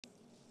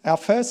Our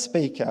first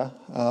speaker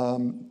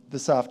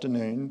this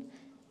afternoon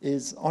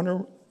is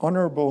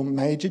Honourable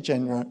Major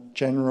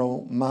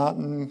General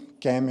Martin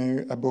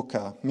Gama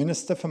Abucha,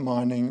 Minister for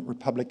Mining,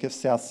 Republic of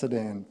South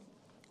Sudan.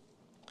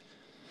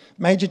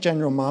 Major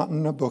General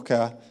Martin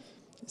Abucha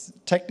is a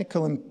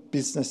technical and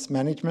business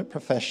management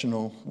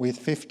professional with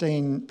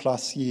 15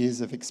 plus years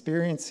of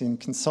experience in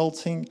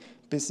consulting,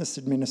 business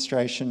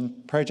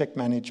administration, project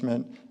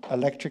management,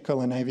 electrical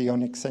and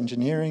avionics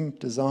engineering,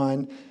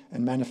 design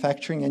and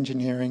manufacturing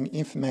engineering,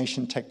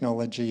 information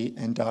technology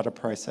and data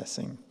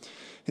processing.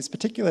 His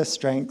particular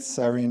strengths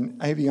are in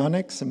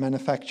avionics and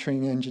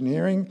manufacturing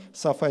engineering,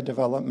 software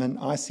development,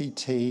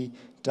 ICT,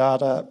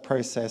 data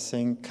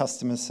processing,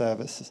 customer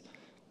services,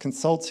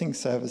 consulting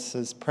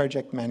services,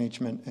 project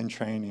management and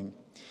training.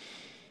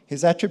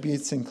 His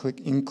attributes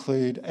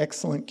include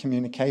excellent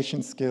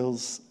communication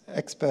skills,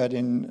 expert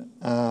in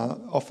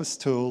office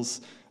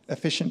tools,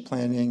 efficient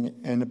planning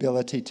and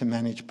ability to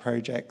manage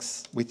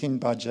projects within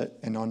budget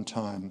and on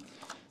time.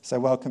 So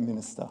welcome,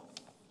 Minister.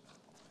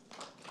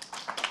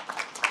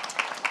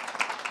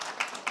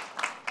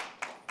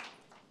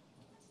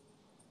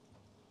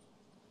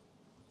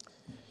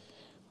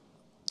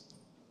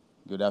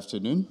 Good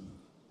afternoon.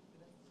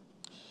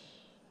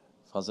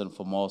 First and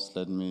foremost,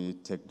 let me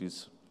take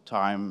this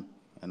time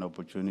and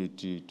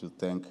opportunity to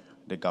thank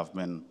the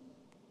government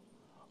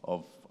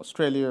of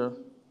Australia,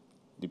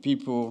 the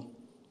people,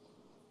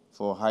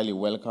 for highly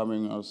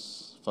welcoming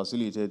us,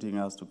 facilitating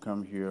us to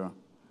come here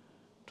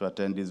to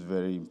attend this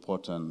very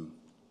important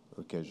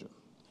occasion.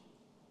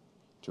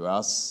 To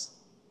us,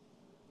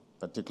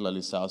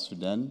 particularly South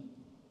Sudan,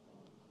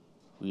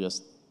 we are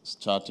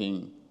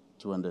starting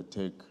to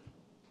undertake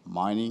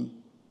mining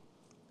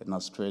in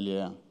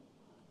Australia,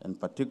 and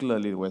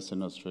particularly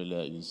Western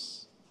Australia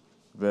is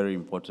very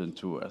important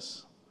to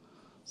us.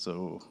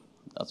 So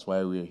that's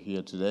why we're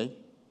here today,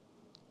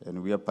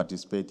 and we are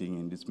participating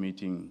in this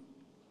meeting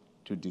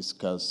to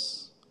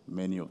discuss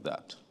many of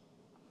that.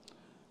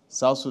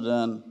 South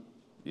Sudan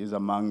is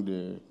among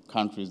the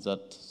countries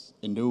that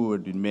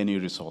endowed in many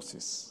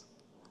resources.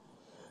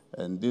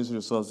 And these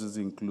resources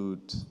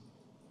include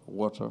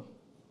water,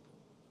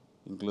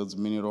 includes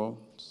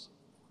minerals.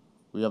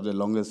 We have the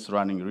longest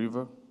running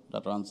river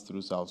that runs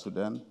through South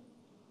Sudan.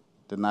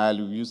 The Nile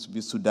used to be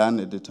Sudan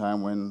at the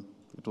time when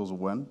it was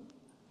one.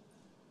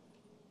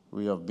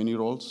 We have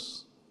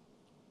minerals.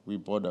 We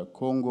border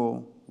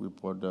Congo. We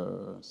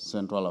border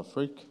Central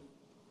Africa.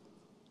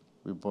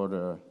 We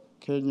border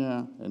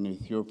Kenya and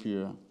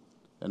Ethiopia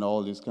and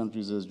all these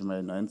countries, as you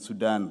may know, and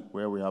Sudan,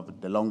 where we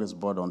have the longest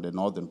border on the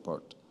northern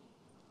part,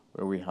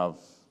 where we have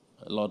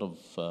a lot of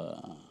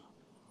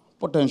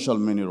potential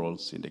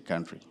minerals in the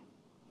country.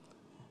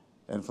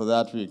 And for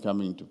that, we're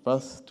coming to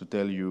Perth to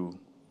tell you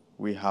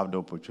we have the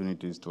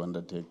opportunities to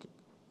undertake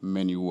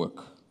many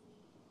work.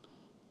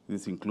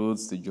 This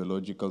includes the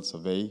geological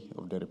survey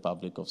of the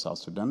Republic of South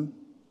Sudan,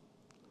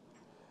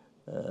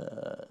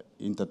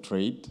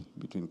 intertrade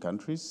between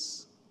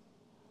countries.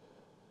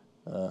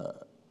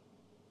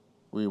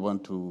 We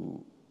want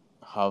to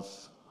have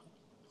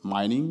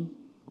mining.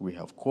 We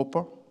have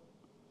copper.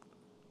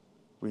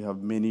 We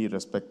have many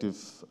respective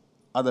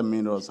other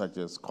minerals such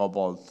as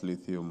cobalt,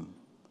 lithium,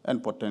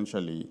 and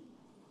potentially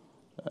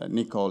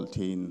nickel,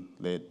 tin,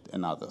 lead,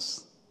 and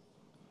others.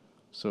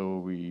 So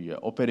we are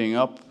opening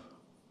up.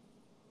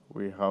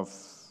 We have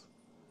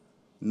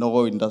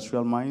no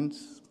industrial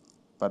mines,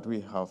 but we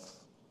have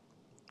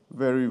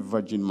very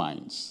virgin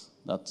mines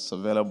that's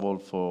available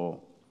for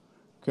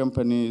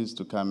companies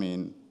to come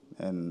in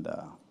and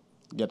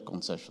get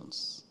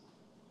concessions.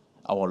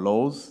 Our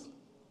laws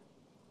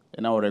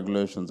and our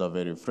regulations are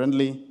very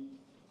friendly,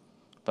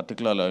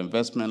 particularly our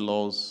investment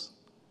laws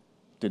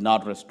did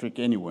not restrict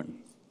anyone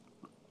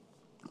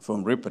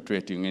from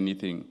repatriating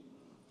anything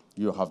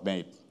you have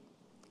made.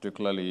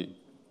 Particularly,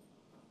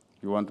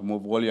 you want to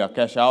move all your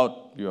cash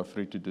out, you are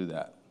free to do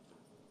that.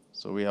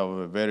 So we have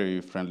a very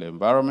friendly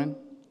environment,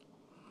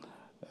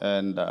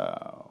 and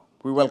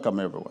we welcome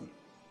everyone.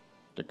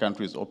 The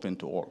country is open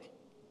to all.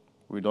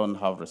 We don't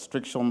have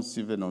restrictions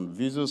even on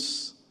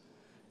visas.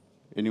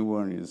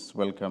 Anyone is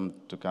welcome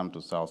to come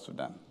to South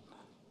Sudan.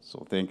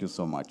 So thank you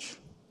so much.